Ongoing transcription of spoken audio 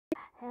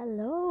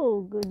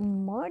Hello, good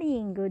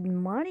morning, good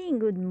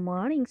morning, good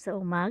morning sa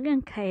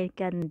umagang kay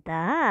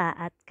ganda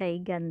at kay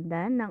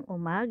ganda ng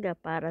umaga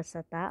para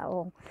sa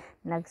taong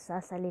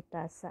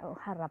nagsasalita sa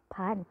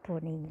harapan po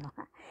ninyo.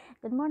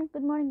 Good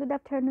morning, good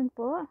afternoon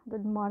po.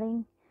 Good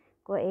morning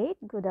Kuwait,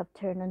 good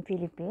afternoon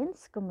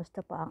Philippines.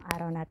 Kumusta po ang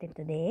araw natin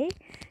today?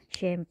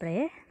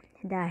 Siyempre,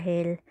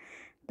 dahil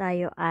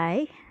tayo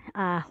ay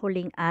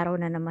huling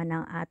araw na naman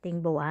ng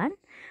ating buwan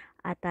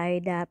at tayo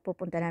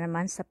pupunta na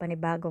naman sa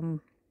panibagong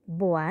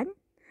buwan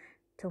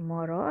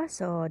tomorrow.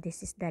 So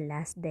this is the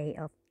last day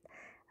of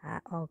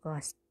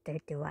August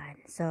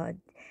 31. So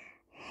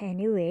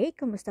anyway,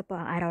 kumusta po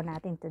ang araw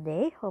natin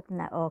today? Hope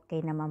na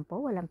okay naman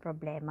po, walang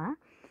problema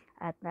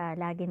at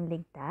laging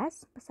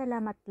ligtas.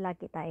 Pasalamat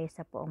lagi tayo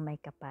sa poong may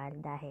kapal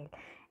dahil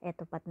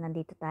eto pat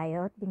nandito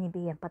tayo at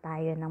binibigyan pa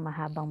tayo ng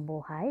mahabang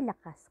buhay,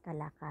 lakas,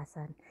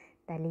 kalakasan,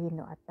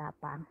 talino at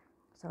tapang.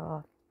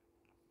 So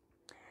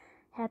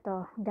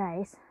heto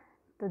guys,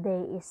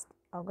 today is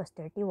August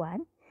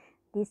 31.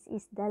 This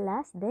is the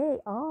last day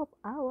of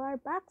our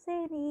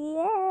vaccine.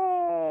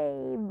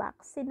 Yay!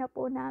 Vaccine na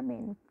po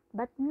namin.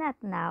 But not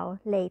now,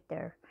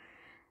 later.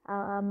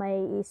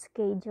 My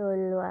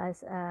schedule was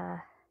 7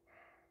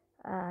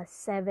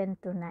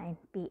 to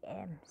 9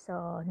 p.m.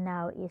 So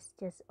now is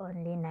just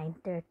only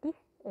 9:30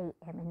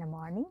 a.m. in the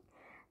morning.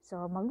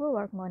 So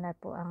mag-work muna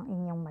po ang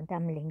inyong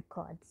madam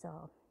lingkod.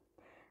 So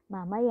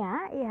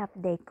mamaya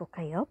i-update ko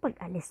kayo pag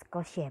alis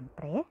ko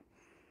syempre.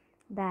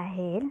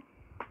 Dahil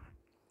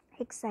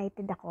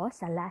excited ako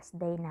sa last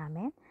day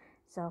namin.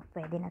 So,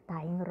 pwede na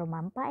tayong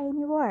rumampa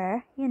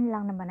anywhere. Yun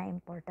lang naman na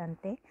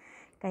importante.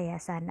 Kaya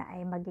sana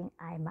ay maging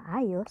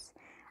maayos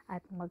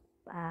at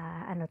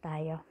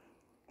tayo.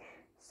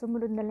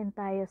 Sumunod na lang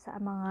tayo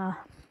sa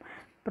mga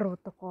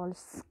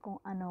protocols kung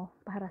ano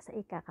para sa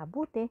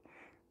ikakabuti,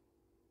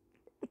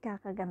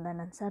 ikakaganda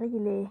ng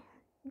sarili.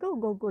 Go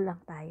lang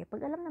tayo.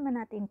 Pag alam naman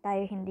natin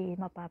tayo hindi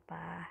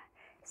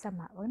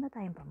mapapasama, huwag na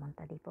tayong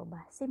pumunta, di po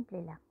ba?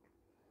 Simple lang.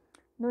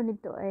 No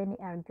need to any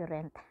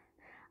argument.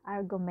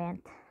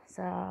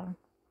 So,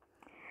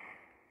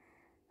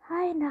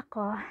 ay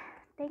nako.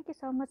 Thank you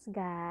so much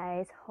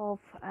guys.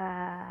 Hope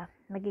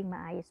maging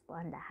maayos po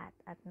ang lahat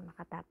at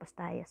makatapos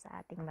tayo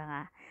sa ating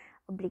mga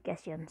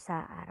obligasyon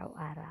sa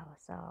araw-araw.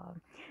 So,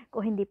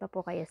 kung hindi pa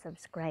po kayo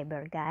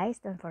subscriber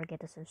guys, don't forget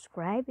to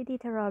subscribe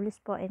EDITHA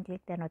ROBLES po and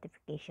click the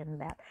notification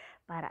bell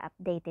para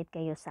updated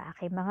kayo sa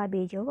aking mga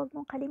video. Huwag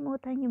mong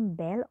kalimutan yung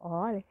bell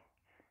all.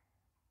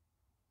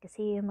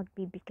 Kasi yung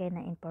magbibigay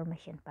ng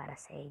information para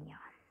sa inyo.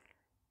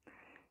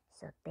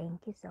 So,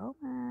 thank you so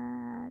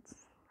much.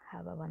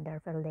 Have a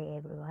wonderful day,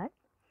 everyone.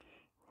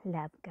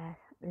 Love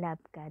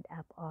God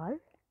up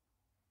all.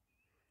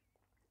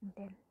 And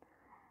then,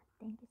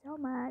 thank you so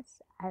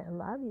much. I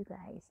love you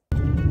guys.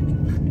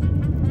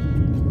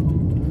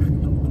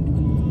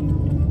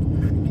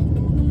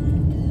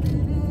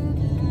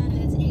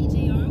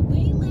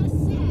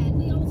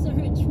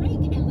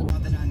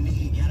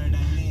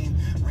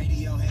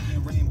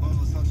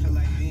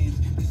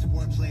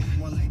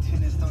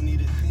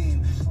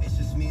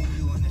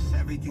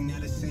 Everything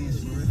that it seems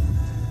for real.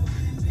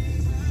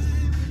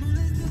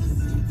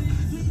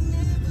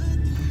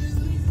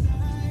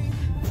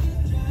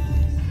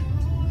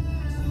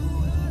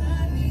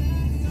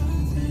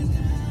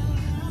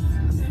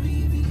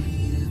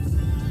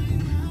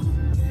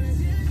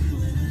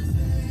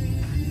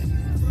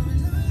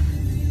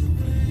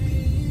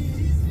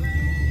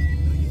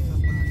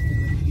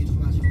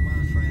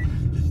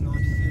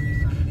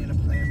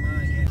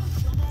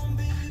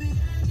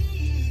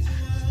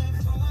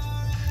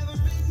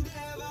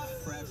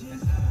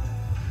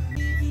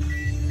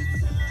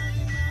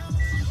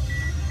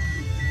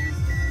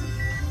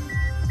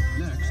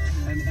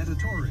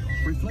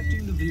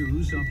 Reflecting the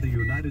views of the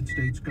United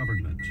States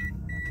government.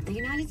 The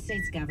United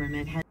States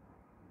government has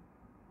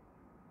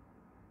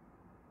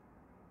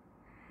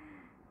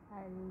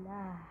Ayan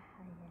na.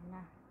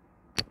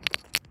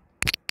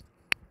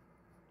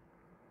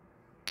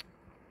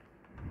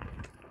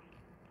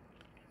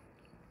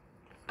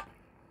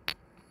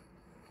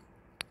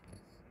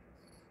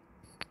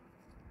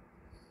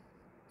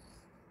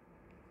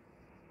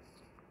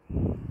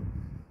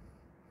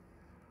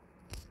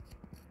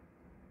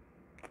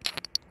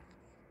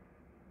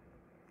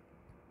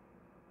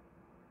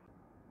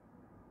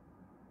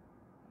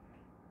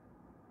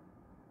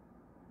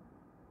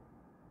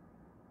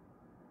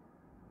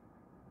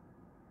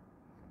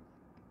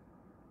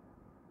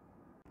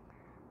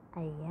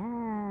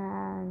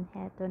 Ayan,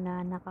 heto na,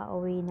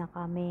 nakauwi na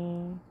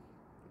kami.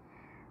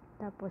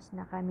 Tapos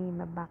na kami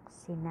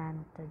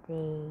mabaksinan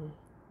today.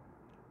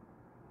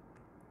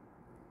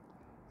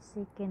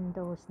 Second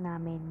dose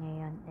namin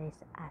ngayon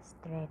is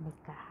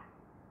Astrineca.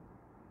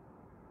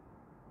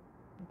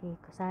 Hindi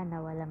ko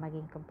sana wala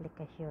maging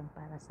komplikasyon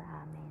para sa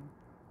amin.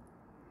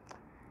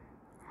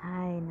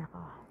 Ay,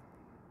 nako.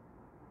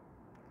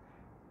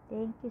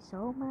 Thank you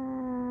so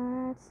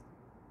much.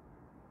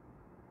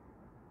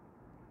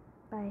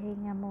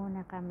 Pahinga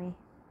muna kami.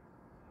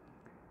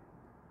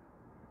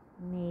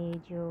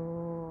 Medyo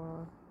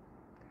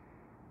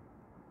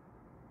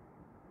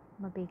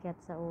mabigat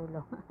sa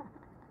ulo.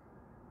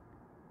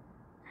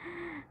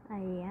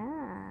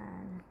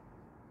 Ayan.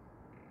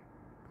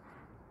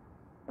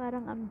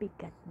 Parang ang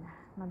bigat na.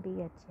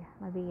 Mabigat siya.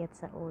 Mabigat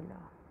sa ulo.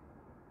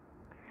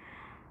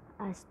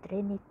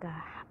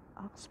 Astrineca,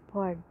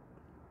 Oxford.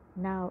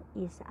 Now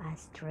is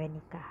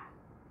Astrineca.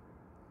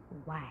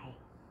 Why?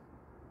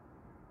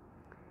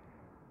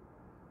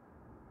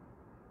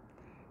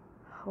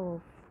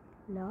 Hope,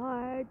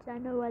 Lord,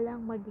 sana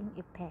walang maging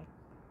effect.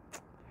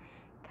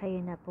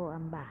 Kayo na po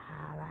ang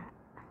bahala.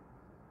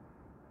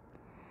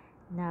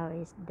 Now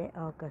is the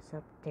August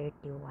of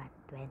 31,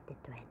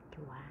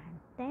 2021.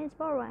 Thanks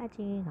for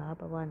watching.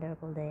 Have a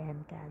wonderful day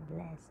and God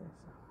bless us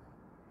all.